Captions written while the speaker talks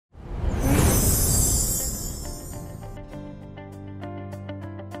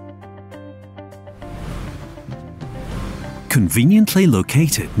Conveniently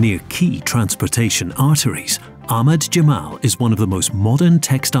located near key transportation arteries, Ahmad Jamal is one of the most modern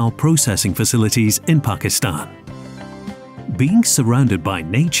textile processing facilities in Pakistan. Being surrounded by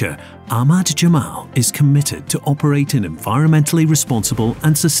nature, Ahmad Jamal is committed to operate in environmentally responsible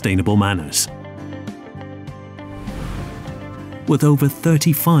and sustainable manners. With over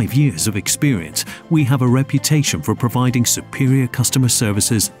 35 years of experience, we have a reputation for providing superior customer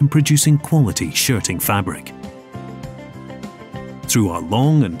services and producing quality shirting fabric. Through our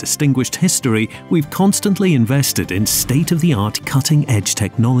long and distinguished history, we've constantly invested in state-of-the-art cutting-edge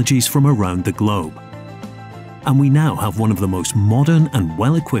technologies from around the globe. And we now have one of the most modern and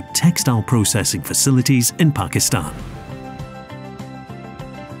well-equipped textile processing facilities in Pakistan.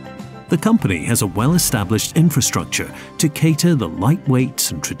 The company has a well-established infrastructure to cater the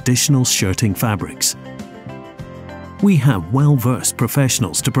lightweight and traditional shirting fabrics. We have well-versed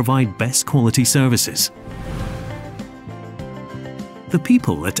professionals to provide best quality services. The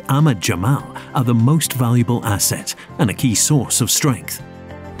people at Ahmad Jamal are the most valuable asset and a key source of strength.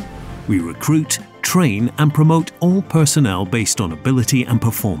 We recruit, train and promote all personnel based on ability and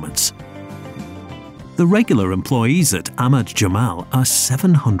performance. The regular employees at Ahmad Jamal are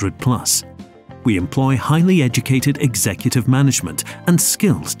 700 plus. We employ highly educated executive management and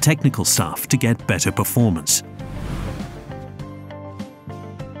skilled technical staff to get better performance.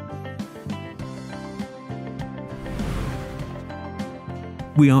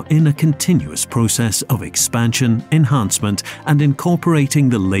 We are in a continuous process of expansion, enhancement and incorporating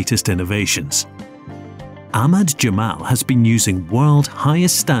the latest innovations. Ahmad Jamal has been using world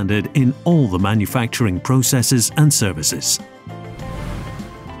highest standard in all the manufacturing processes and services.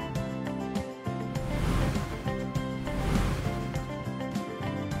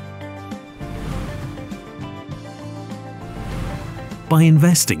 By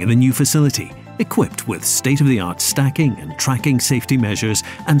investing in a new facility, equipped with state-of-the-art stacking and tracking safety measures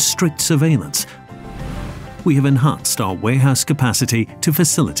and strict surveillance, we have enhanced our warehouse capacity to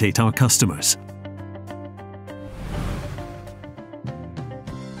facilitate our customers.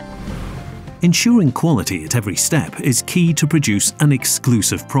 Ensuring quality at every step is key to produce an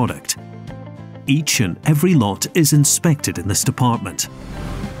exclusive product. Each and every lot is inspected in this department.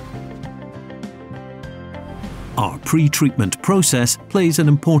 Our pre-treatment process plays an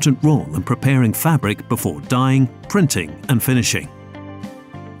important role in preparing fabric before dyeing, printing and finishing.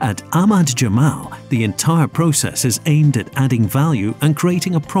 At Ahmad Jamal, the entire process is aimed at adding value and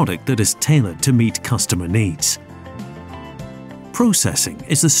creating a product that is tailored to meet customer needs. Processing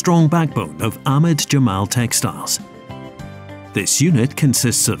is the strong backbone of Ahmad Jamal Textiles. This unit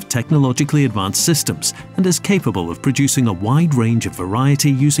consists of technologically advanced systems and is capable of producing a wide range of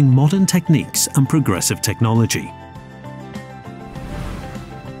variety using modern techniques and progressive technology.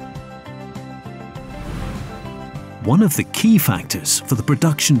 One of the key factors for the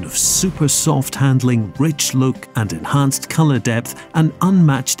production of super soft handling, rich look and enhanced color depth and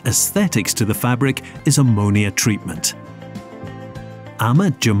unmatched aesthetics to the fabric is ammonia treatment.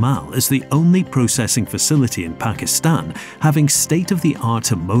 Ahmad Jamal is the only processing facility in Pakistan having state-of-the-art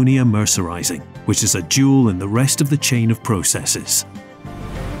ammonia mercerizing, which is a jewel in the rest of the chain of processes.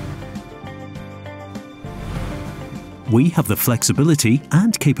 We have the flexibility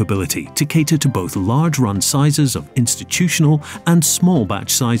and capability to cater to both large run sizes of institutional and small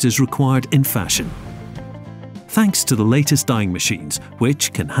batch sizes required in fashion. Thanks to the latest dyeing machines,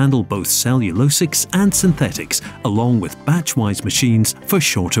 which can handle both cellulosics and synthetics, along with batch-wise machines for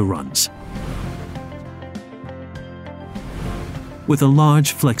shorter runs. With a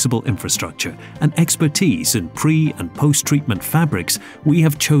large flexible infrastructure and expertise in pre- and post-treatment fabrics, we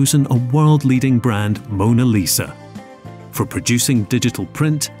have chosen a world-leading brand, Mona Lisa, for producing digital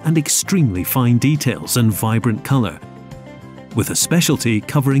print and extremely fine details and vibrant color, with a specialty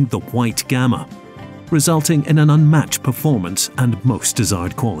covering the white gamma, resulting in an unmatched performance and most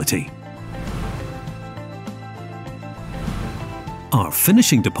desired quality. Our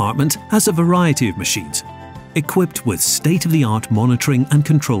finishing department has a variety of machines, equipped with state-of-the-art monitoring and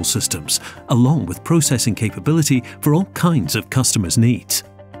control systems, along with processing capability for all kinds of customers' needs.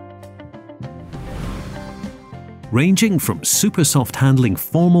 Ranging from super soft handling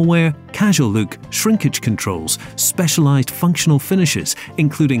formal wear, casual look, shrinkage controls, specialized functional finishes,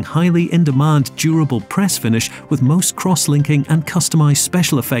 including highly in-demand durable press finish with most cross-linking and customized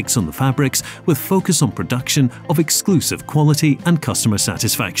special effects on the fabrics with focus on production of exclusive quality and customer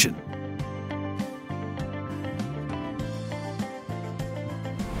satisfaction.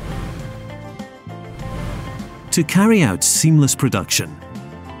 To carry out seamless production,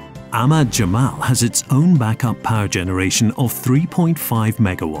 Ahmad Jamal has its own backup power generation of 3.5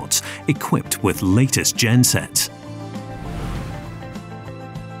 megawatts, equipped with latest gensets.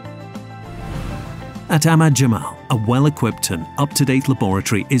 At Ahmad Jamal, a well-equipped and up-to-date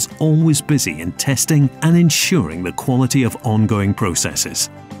laboratory is always busy in testing and ensuring the quality of ongoing processes.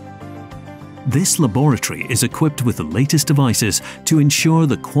 This laboratory is equipped with the latest devices to ensure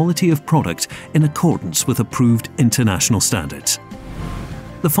the quality of product in accordance with approved international standards.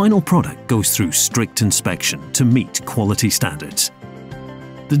 The final product goes through strict inspection to meet quality standards.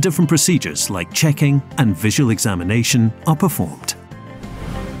 The different procedures like checking and visual examination are performed.